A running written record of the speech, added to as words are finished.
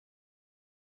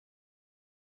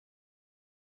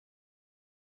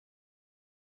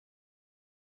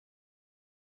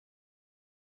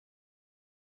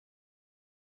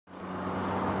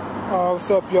What's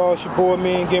up, y'all? It's your boy,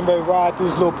 man, getting ready to ride through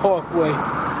this little parkway.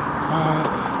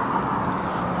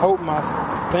 Hope my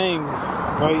thing,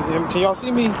 right? Can y'all see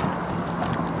me?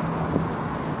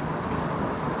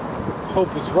 Hope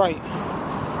it's right.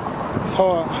 It's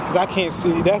hard, because I can't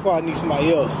see. That's why I need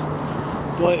somebody else.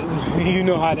 But you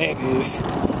know how that is.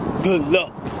 Good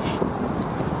luck.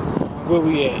 Where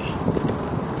we at?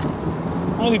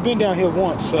 I only been down here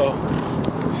once, so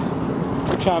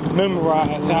I'm trying to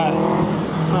memorize how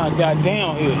I got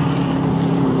down here.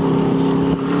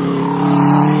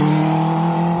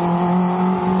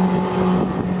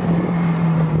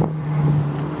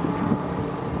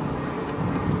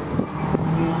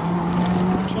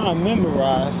 I'm trying to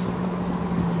memorize.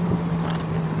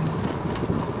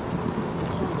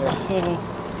 What the hell?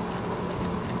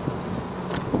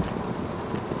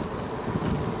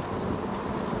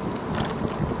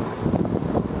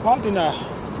 Why didn't I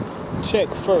check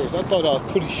first? I thought I was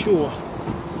pretty sure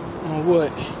on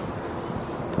what's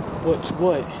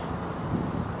what.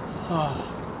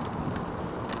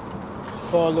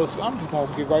 I'm just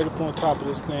gonna get right up on top of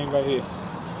this thing right here.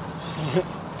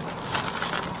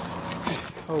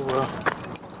 Oh well,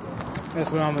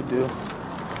 that's what I'm gonna do.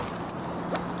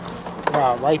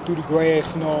 Ride right through the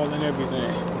grass and all and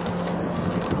everything.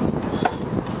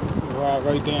 Ride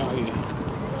right down here.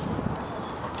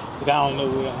 Cause I don't know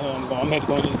where the hell I'm going. I'm gonna have to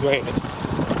go in this grass.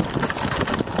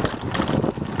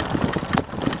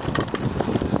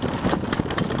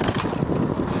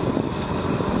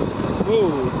 Whoa,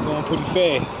 going pretty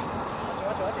fast.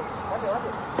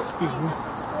 Excuse me.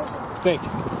 Thank you.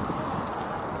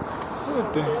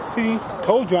 What the? See,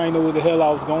 told you I didn't know where the hell I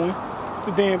was going. It's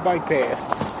a damn bike path.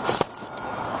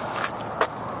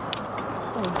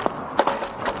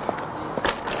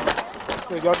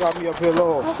 So y'all got me up here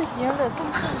lost.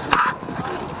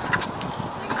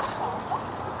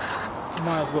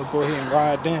 Might as well go ahead and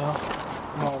ride down.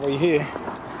 I'm already here.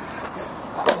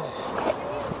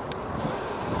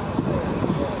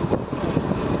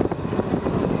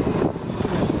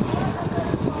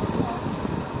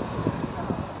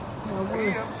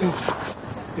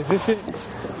 Is this it?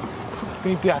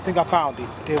 Maybe I think I found it.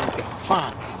 There we go.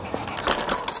 Fine.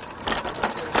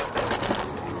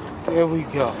 There we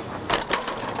go.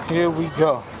 Here we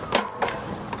go.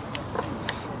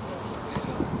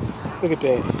 Look at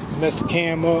that. Mess the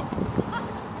cam up.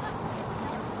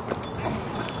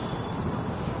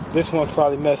 This one's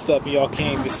probably messed up and y'all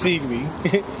can't even see me.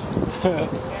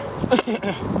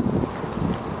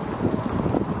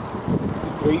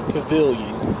 Great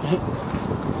Pavilion.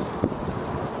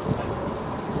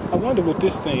 I wonder what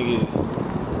this thing is.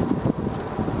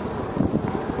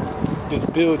 This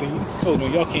building. Oh no,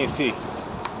 y'all can't see.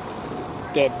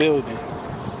 That building.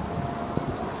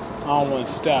 I don't want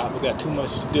to stop. We got too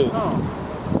much to do.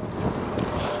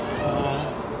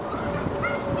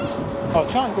 I was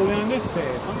trying to go down this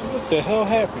path. What the hell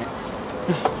happened?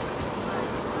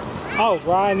 I was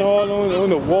riding all on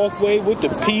the walkway with the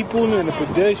people and the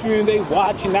pedestrians. They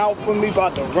watching out for me,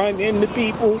 about to run into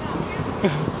people.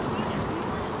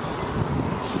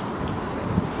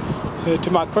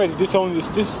 To my credit, this is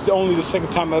only the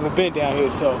second time I've ever been down here,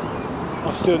 so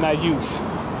I'm still not used.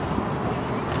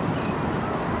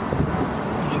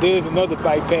 And there's another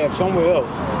bike path somewhere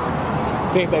else. I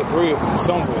think it's like 3 of them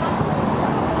somewhere.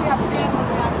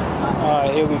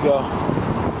 Alright, here we go.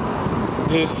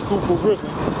 There's Schuylkill River.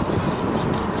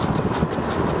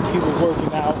 People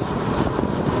working out,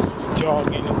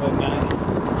 jogging and whatnot.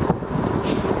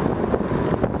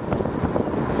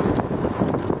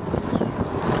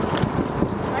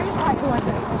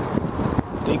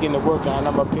 They getting the work on.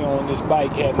 I'm up here on this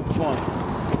bike having fun.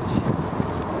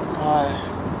 I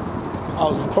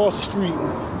was across the street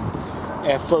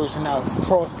at first, and I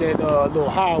crossed that little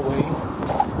highway,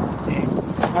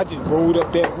 and I just rolled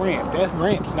up that ramp. That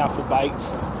ramp's not for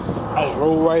bikes. I just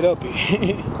rolled right up it.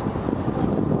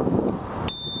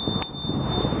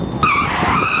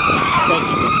 Thank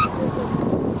you.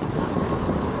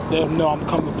 Let them know I'm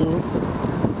coming through.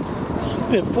 It's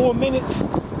been 4 minutes.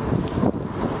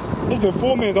 It's been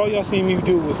 4 minutes. All y'all seen me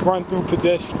do was run through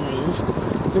pedestrians.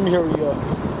 Let me hurry up.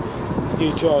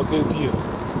 Get y'all a good view.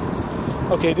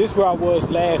 Okay, this is where I was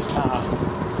last time.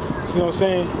 See what I'm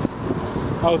saying?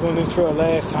 I was on this trail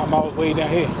last time. I was way down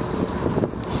here.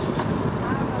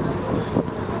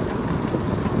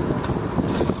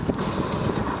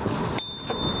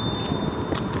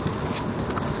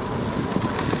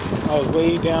 I was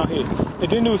way down here. And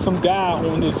then there was some guy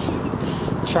on this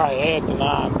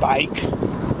triathlon bike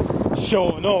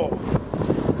showing off.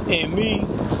 And me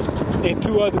and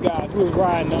 2 other guys, we was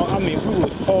riding on, we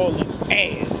was hauling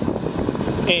ass.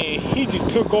 And he just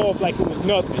took off like it was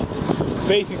nothing.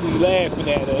 basically laughing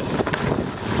at us.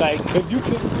 Like, cause you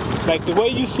could, like the way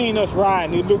you seen us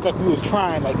riding, it looked like we was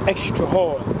trying like extra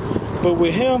hard. But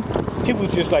with him, he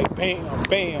was just like bam,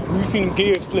 bam. You seen him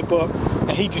gears flip up,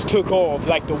 and he just took off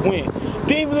like the wind.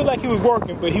 Didn't even look like he was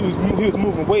working, but he was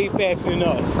moving way faster than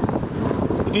us.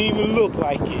 It didn't even look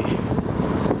like it.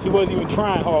 He wasn't even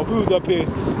trying hard. We was up here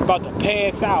about to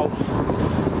pass out,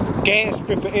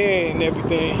 gasping for air and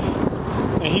everything,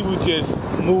 and he was just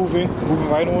moving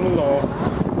right on along.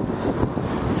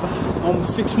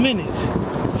 Almost 6 minutes.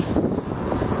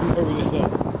 Let me hurry this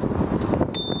up.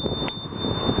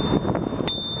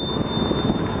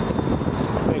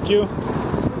 Thank you.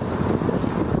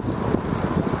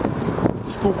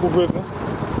 Schuylkill River.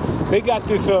 They got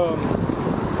this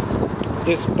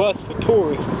this bus for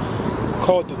tourists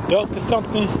called the Duck or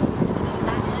something.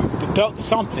 The Duck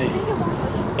something.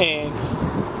 And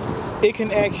it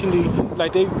can actually,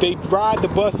 like they ride the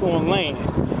bus on land,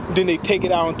 then they take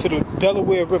it out into the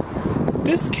Delaware River.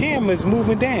 This camera is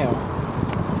moving down,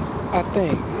 I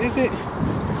think. Is it?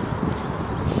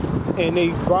 And they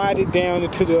ride it down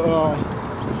into the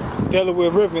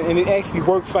Delaware River, and it actually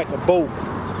works like a boat,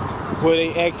 where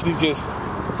they actually just,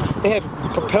 they have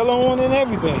propeller on and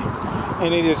everything,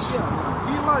 and they just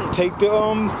take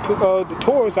the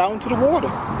tourists out into the water.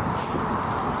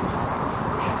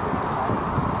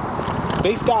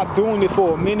 They stopped doing it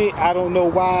for a minute. I don't know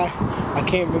why. I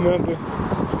can't remember.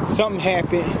 Something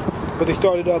happened, but they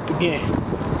started up again.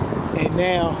 And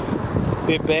now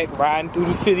they're back riding through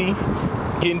the city,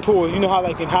 getting tours. You know how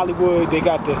like in Hollywood they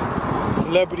got the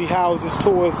celebrity houses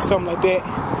tours, something like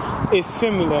that? It's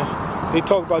similar. They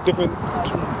talk about different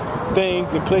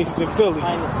things and places in Philly.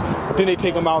 Then they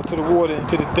take them out to the water,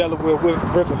 into the Delaware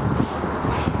River,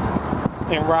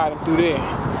 and ride them through there.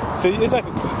 So it's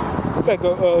like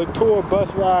a tour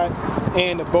bus ride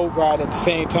and a boat ride at the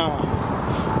same time.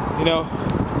 You know?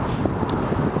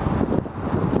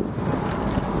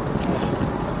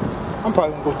 I'm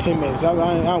probably gonna go 10 minutes.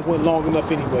 I went long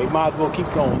enough anyway. Might as well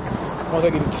keep going. Once I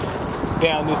get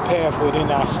down this pathway,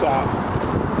 then I'll stop.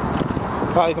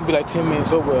 Probably gonna be like 10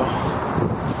 minutes. Oh well.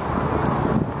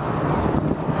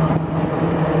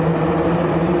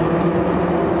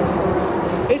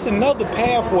 It's another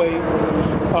pathway,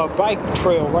 bike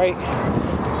trail, right?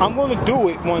 I'm gonna do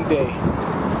it one day,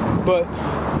 but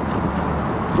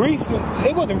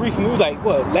it wasn't recent. It was like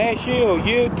what, last year or a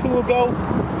year or two ago,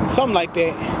 something like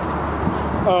that.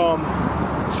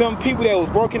 Some people that was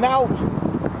working out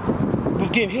was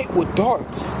getting hit with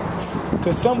darts,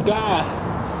 cause some guy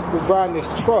was riding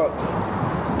this truck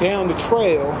down the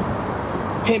trail,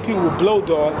 hitting people with blow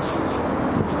darts,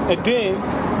 and then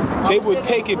they were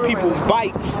taking people's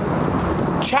bikes,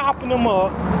 chopping them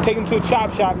up, taking them to a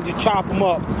chop shop and just chop them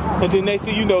up. And then they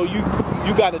say, you know, you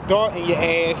got a dart in your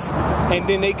ass, and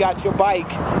then they got your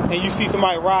bike, and you see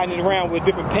somebody riding it around with a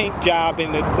different paint job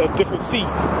and a different seat.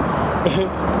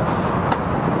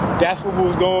 That's what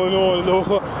was going on.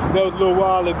 That was a little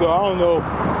while ago. I don't know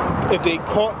if they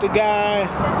caught the guy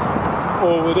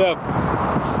or whatever,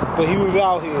 but he was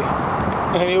out here,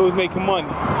 and he was making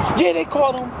money. Yeah, they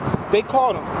caught him. They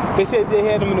caught him. They said they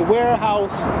had him in the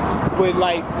warehouse with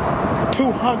like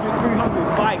 200,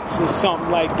 300 bikes or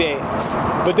something like that.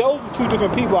 But those are two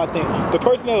different people, I think. The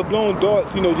person that was blowing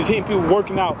darts, you know, just hitting people,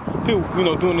 working out, people, you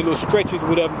know, doing the little stretches or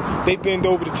whatever, they bend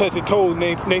over to touch their toes, and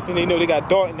next thing they know, they got a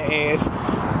dart in their ass.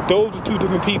 Those are two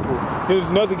different people. There's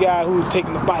another guy who was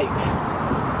taking the bikes.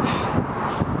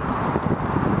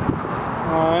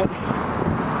 Alright.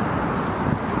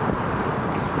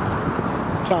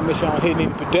 Trying to make sure I don't hit any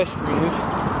pedestrians.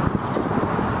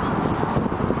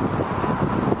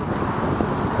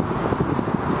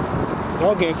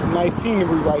 Y'all getting some nice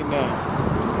scenery right now.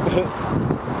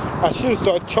 I should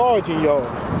start charging y'all.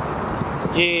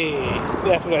 Yeah,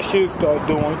 that's what I should start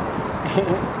doing.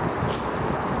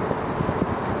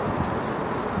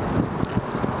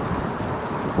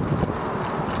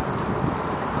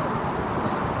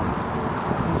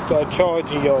 Start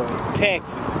charging y'all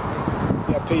taxes.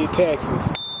 You gotta pay your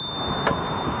taxes.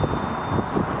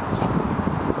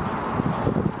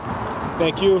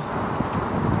 Thank you.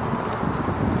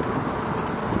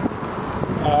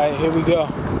 Alright, here we go.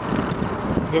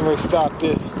 Get ready to stop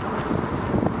this.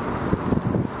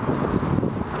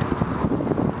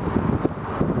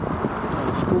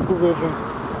 Schuylkill River.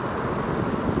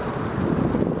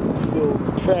 This little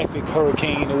traffic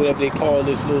hurricane or whatever they call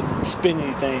this little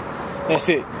spinny thing. That's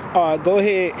it. Alright, go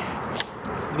ahead.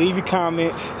 Leave your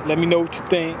comments. Let me know what you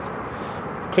think.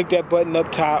 Click that button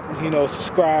up top. You know,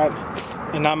 subscribe.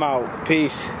 And I'm out.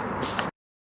 Peace.